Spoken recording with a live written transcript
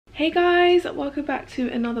Hey guys, welcome back to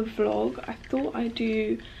another vlog. I thought I'd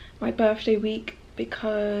do my birthday week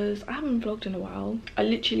because I haven't vlogged in a while. I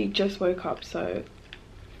literally just woke up, so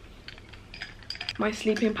my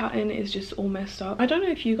sleeping pattern is just all messed up. I don't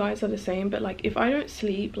know if you guys are the same, but like if I don't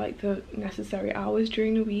sleep like the necessary hours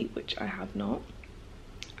during the week, which I have not,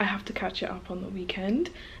 I have to catch it up on the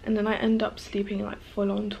weekend, and then I end up sleeping like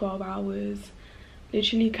full on 12 hours,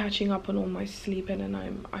 literally catching up on all my sleeping, and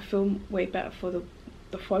I feel way better for the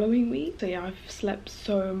following week. So yeah, I've slept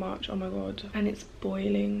so much, oh my god, and it's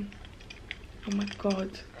boiling, oh my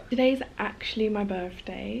god. Today's actually my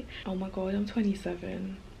birthday. Oh my god, I'm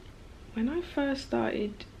 27. When I first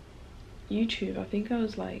started YouTube, I think I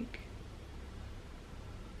was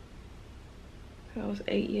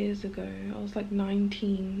 8 years ago. I was like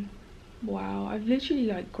 19. Wow, I've literally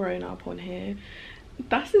like grown up on here.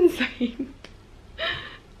 That's insane.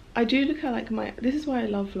 I do look at like this is why I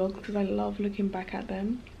love vlogs, because I love looking back at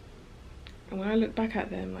them, and when I look back at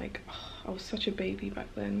them, like, oh, I was such a baby back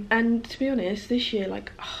then. And to be honest, this year,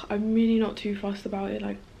 like, I'm really not too fussed about it.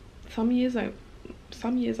 Like some years I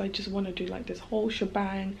just want to do like this whole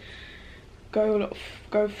shebang, go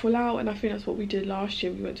full out, and I think that's what we did last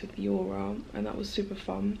year. We went to the Aura and that was super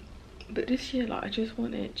fun. But this year, like, I just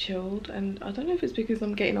want it chilled, and I don't know if it's because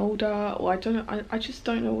I'm getting older, or I don't know, I just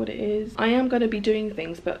don't know what it is. I am going to be doing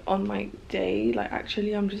things, but on my day, like,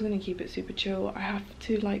 actually I'm just going to keep it super chill. I have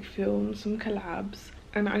to like film some collabs,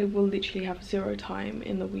 and I will literally have 0 time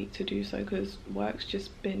in the week to do so because work's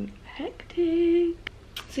just been hectic.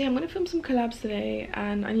 So yeah, I'm going to film some collabs today,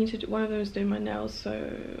 and I need to do, one of them is doing my nails, so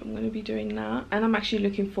I'm going to be doing that, and I'm actually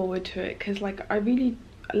looking forward to it because like I really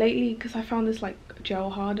lately, because I found this like gel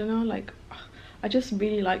hardener, like I just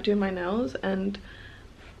really like doing my nails, and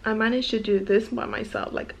I managed to do this by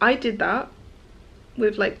myself. Like I did that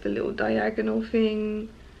with like the little diagonal thing,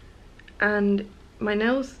 and my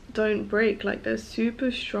nails don't break, like they're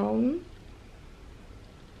super strong,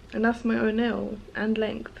 and that's my own nail and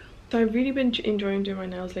length. So I've really been enjoying doing my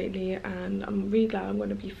nails lately, and I'm really glad I'm going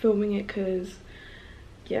to be filming it because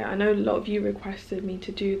yeah, I know a lot of you requested me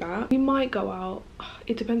to do that. We might go out,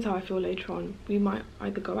 it depends how I feel later on. We might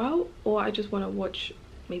either go out, or I just want to watch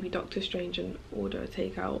maybe Doctor Strange and order a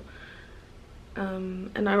takeout.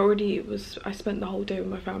 And I spent the whole day with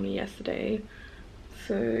my family yesterday,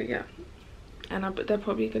 so yeah. And they're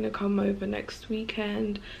probably going to come over next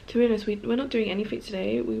weekend. To be honest, we're not doing anything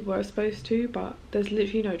today. We were supposed to, but there's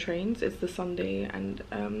literally no trains. It's the Sunday,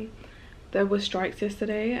 and there were strikes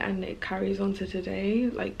yesterday, and it carries on to today,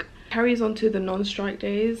 like carries on to the non-strike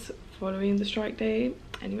days following the strike day.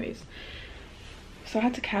 Anyways, so I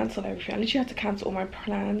had to cancel everything. I literally had to cancel all my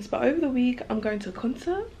plans. But over the week I'm going to a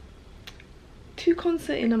concert. 2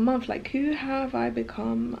 concerts in a month. Like, who have I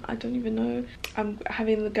become? I don't even know. I'm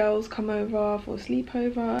having the girls come over for a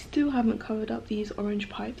sleepover. I still haven't covered up these orange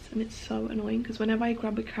pipes, and it's so annoying because whenever I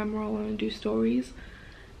grab a camera or want to do stories,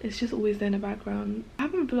 it's just always there in the background. I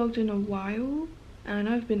haven't vlogged in a while, and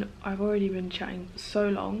I've already been chatting for so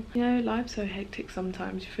long. You know, life's so hectic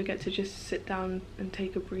sometimes you forget to just sit down and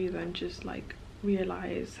take a breather and just like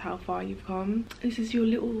realize how far you've come. This is your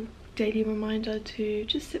little daily reminder to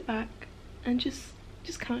just sit back and just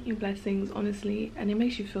count your blessings, honestly, and it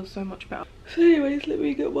makes you feel so much better. So anyways, let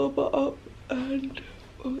me get my butt up and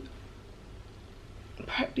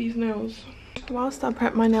prep these nails. Whilst I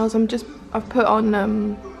prep my nails, I've put on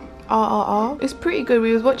RRR. It's pretty good.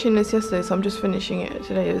 We was watching this yesterday, so I'm just finishing it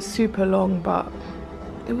today. It was super long, but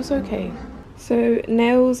it was okay. So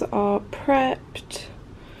nails are prepped.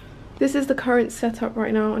 This is the current setup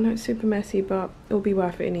right now. I know it's super messy, but it'll be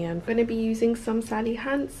worth it in the end. I'm gonna be using some Sally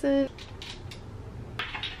Hansen.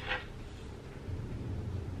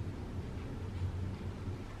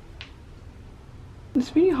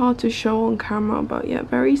 It's really hard to show on camera, but yeah,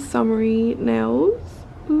 very summery nails.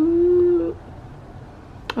 Ooh.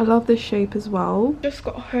 I love this shape as well. Just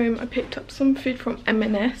got home. I picked up some food from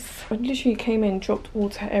M&S. I literally came in, dropped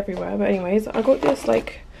water everywhere. But anyways, I got this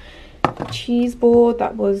like cheese board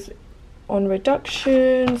that was on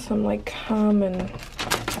reduction, some like ham and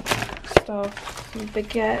stuff, some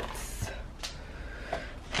baguettes.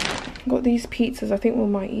 Got these pizzas. I think we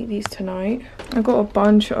might eat these tonight. I got a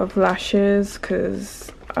bunch of lashes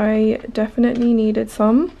because I definitely needed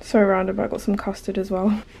some. So roundabout, got some custard as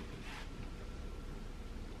well.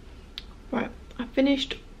 Right, I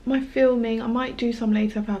finished my filming. I might do some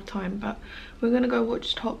later if I have time, but we're gonna go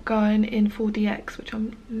watch Top Gun in 4DX, which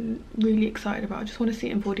I'm really excited about. I just want to see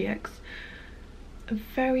it in 4DX. A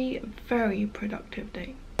very, very productive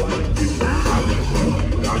day.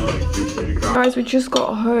 Guys, we just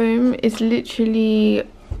got home. It's literally,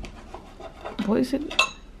 what is it?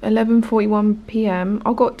 11:41 p.m.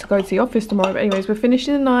 I've got to go to the office tomorrow, but anyways, we're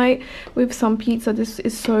finishing the night with some pizza. This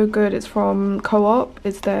is so good. It's from Co-op.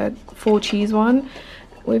 It's their 4-cheese one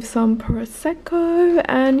with some prosecco,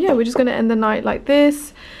 and yeah, we're just gonna end the night like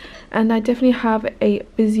this. And I definitely have a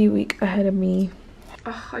busy week ahead of me.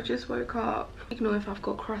 I just woke up. Ignore if I've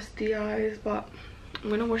got crusty eyes, but I'm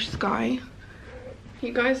gonna wash Sky.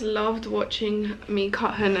 You guys loved watching me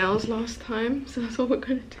cut her nails last time, so that's what we're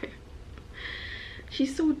gonna do.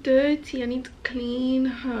 She's so dirty. I need to clean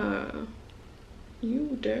her.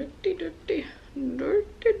 You dirty, dirty,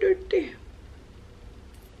 dirty, dirty.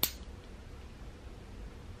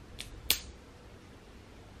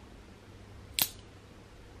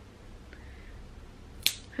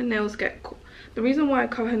 Her nails get caught. The reason why I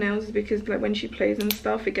cut her nails is because like when she plays and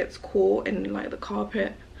stuff, it gets caught in like the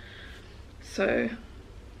carpet. So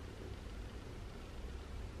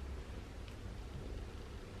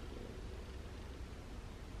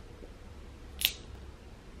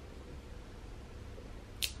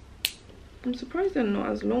I'm surprised they're not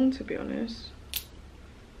as long, to be honest.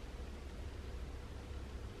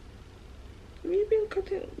 Have you been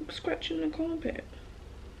scratching the carpet?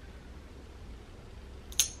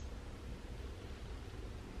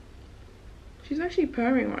 She's actually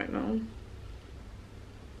purring right now.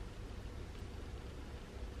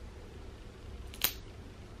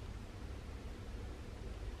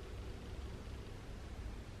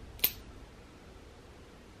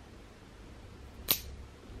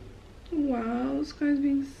 Wow, this guy's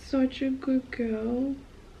being such a good girl.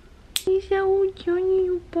 He's a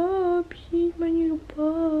little puppy, my little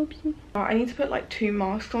puppy. I need to put like 2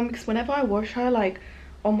 masks on because whenever I wash her, like,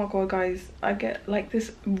 oh my god guys, I get like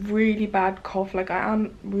this really bad cough. Like I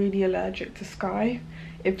am really allergic to Sky.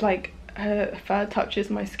 If like her fur touches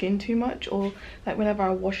my skin too much, or like whenever I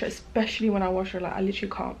wash her, especially when I wash her, like I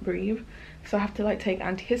literally can't breathe. So I have to like take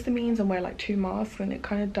antihistamines and wear like 2 masks, and it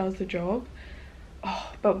kind of does the job.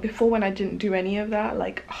 Oh, but before, when I didn't do any of that,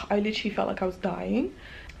 like I literally felt like I was dying.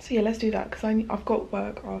 So yeah, let's do that because I've got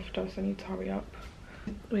work after, so I need to hurry up.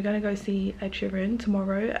 We're gonna go see Ed Sheeran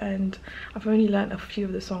tomorrow, and I've only learnt a few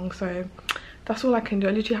of the songs, so that's all I can do.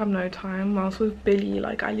 I literally have no time. Whilst with Billie,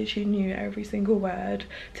 like I literally knew every single word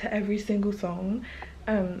to every single song,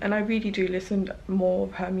 and I really do listen more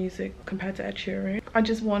of her music compared to Ed Sheeran. I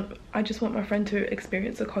just want my friend to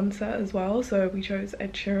experience a concert as well, so we chose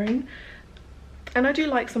Ed Sheeran. And I do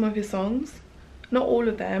like some of his songs, not all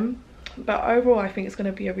of them, but overall I think it's going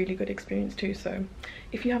to be a really good experience too. So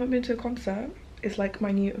if you haven't been to a concert, it's like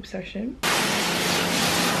my new obsession.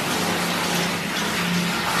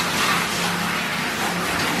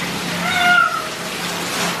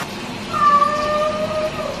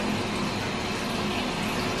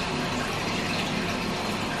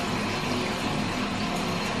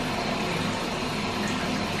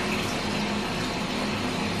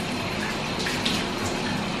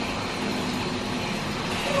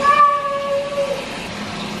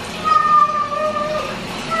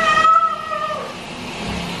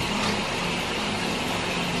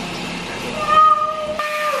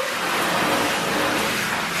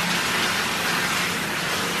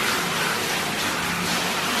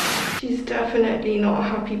 She's definitely not a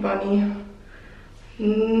happy bunny.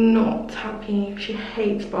 Not happy. She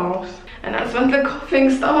hates baths. And that's when the coughing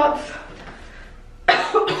starts.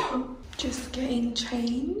 Just getting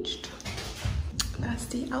changed. That's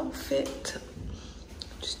the outfit.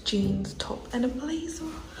 Just jeans, top and a blazer.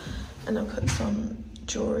 And I put some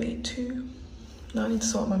jewelry too. Now I need to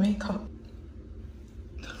sort my makeup.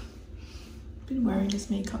 Been wearing this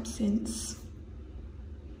makeup since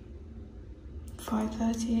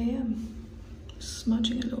 5:30 AM.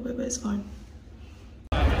 Smudging a little bit, but it's fine.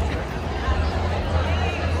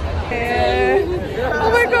 Oh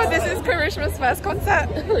my god, this is Karishma's first concert.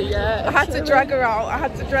 Yeah. I had to drag her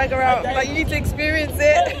out. But you need to experience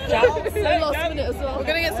it. Last minute as well. We're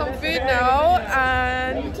gonna get some food now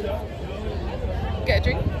and get a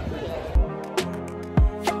drink.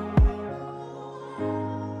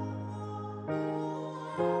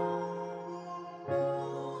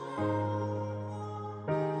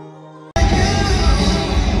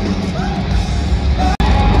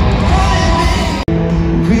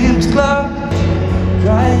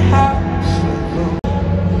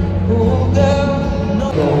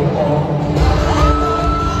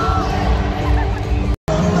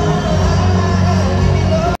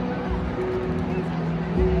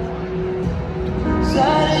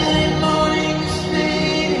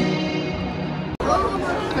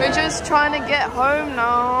 We're just trying to get home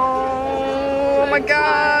now. Oh my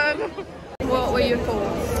god. What were your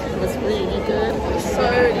thoughts? It was really good. So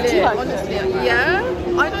lit, honestly. Yeah?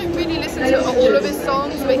 I don't really listen to all of his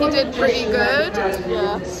songs, but he did pretty good.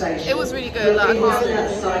 Yeah, it was really good. Like,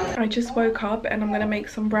 I just woke up and I'm gonna make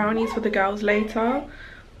some brownies for the girls later,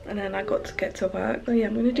 and then I got to get to work. So yeah,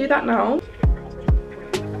 I'm gonna do that now.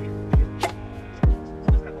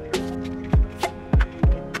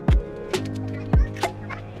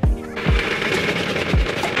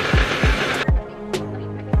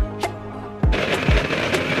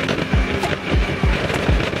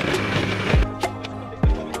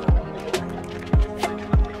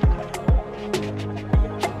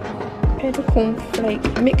 Okay, the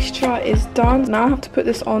cornflake mixture is done. Now I have to put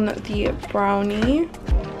this on the brownie.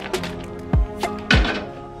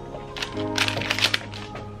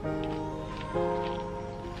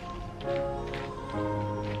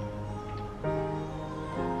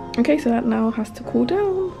 Okay, so that now has to cool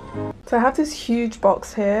down. So I have this huge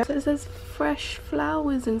box here. So it says fresh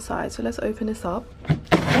flowers inside. So let's open this up.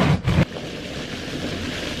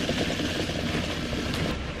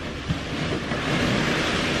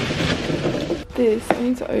 I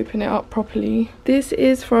need to open it up properly. This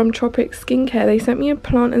is from Tropic Skincare. They sent me a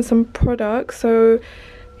plant and some products, so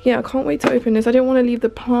yeah, I can't wait to open this. I didn't want to leave the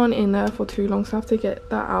plant in there for too long, so I have to get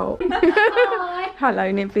that out.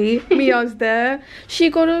 Hello, Nippy. Mia's there. She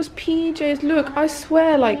got us PJs. Look, I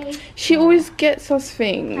swear, like, she always gets us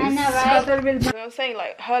things. I know, right? I was saying,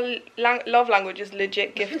 like, her love language is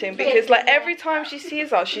legit gifting, because like every time she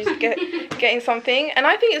sees us, she's getting something, and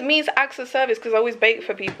I think it means acts of service because I always bake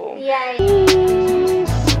for people. Yeah.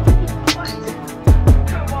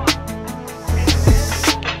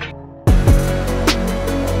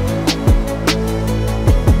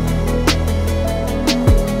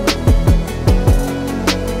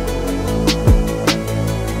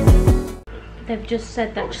 They've just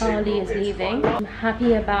said that Charlie is leaving. I'm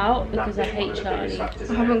happy about because I hate Charlie.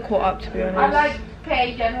 I haven't caught up, to be honest. I like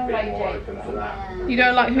Paige, I don't like Jay. You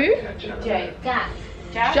don't like who? Jay. Jack.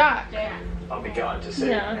 Jack. I'll be glad to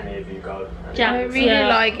see any of you go. Jack, I really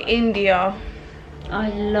like India. I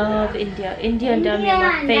love India. India and Dami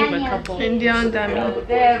are my favourite couple. India and Dami.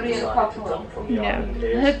 They're a real couple. Yeah.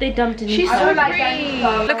 I hope they dumped in She's his so house. pretty.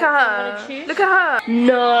 Look at her. Look at her.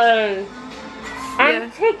 No.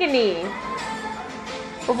 Antigone.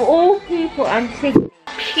 Of all people, Antigone.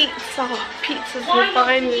 Pizza's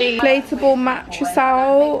finally. Inflatable mattress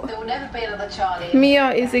out. There will never be another Charlie.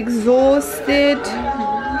 Mia is exhausted.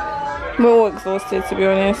 We're all exhausted, to be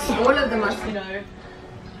honest. All of them are, you know.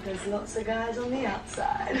 There's lots of guys on the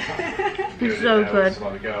outside. It's so good.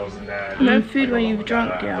 No food when you've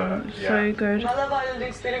drunk, yeah. So good. I love how the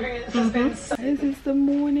experience has been so. This is the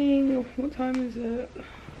morning. What time is it?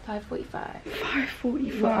 5:45.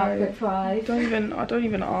 5:45. I don't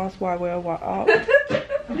even ask why we're up.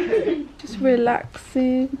 Just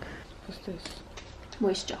relaxing. What's this?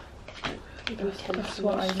 Moisture. That's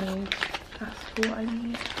what I need. That's what I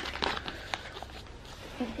need.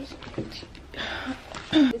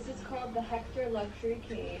 This is called the Hector Luxury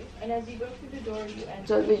Cave, and as you go through the door, you enter.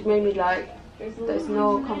 So which made me like, There's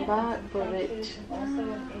no comeback, but it. Also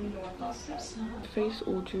an indoor hot tub. Face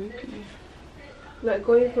all droopy. Like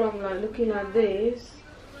going from like looking at this.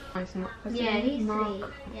 Yeah, he's sweet.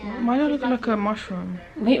 Yeah. Why do I look like a mushroom?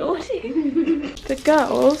 Wait, what? The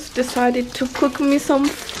girls decided to cook me some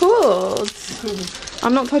food.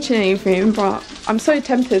 I'm not touching anything, but I'm so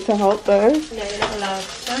tempted to help though. No, you're not allowed.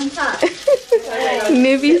 Don't touch.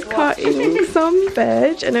 Nivi's cutting some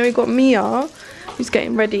veg, and then we got Mia, who's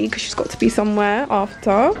getting ready because she's got to be somewhere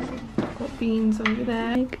after. Got beans over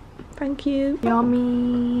there. Thank you.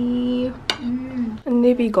 Yummy. And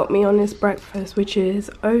Nivi got me on this breakfast, which is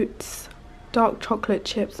oats, dark chocolate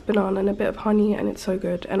chips, banana, and a bit of honey, and it's so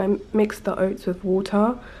good. And I mixed the oats with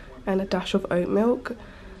water and a dash of oat milk,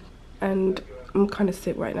 and I'm kind of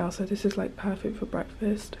sick right now, so this is like perfect for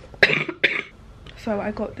breakfast. So I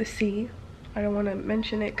got the C. I don't want to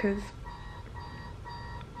mention it because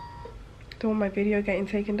I don't want my video getting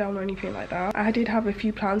taken down or anything like that. I did have a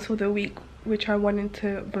few plans for the week which I wanted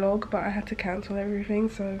to vlog, but I had to cancel everything,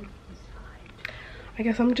 so I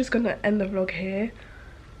guess I'm just gonna end the vlog here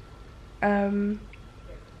and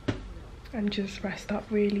just rest up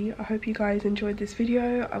really. I hope you guys enjoyed this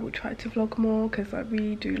video. I will try to vlog more because I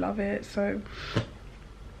really do love it, so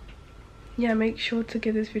yeah, make sure to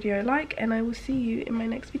give this video a like, and I will see you in my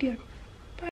next video.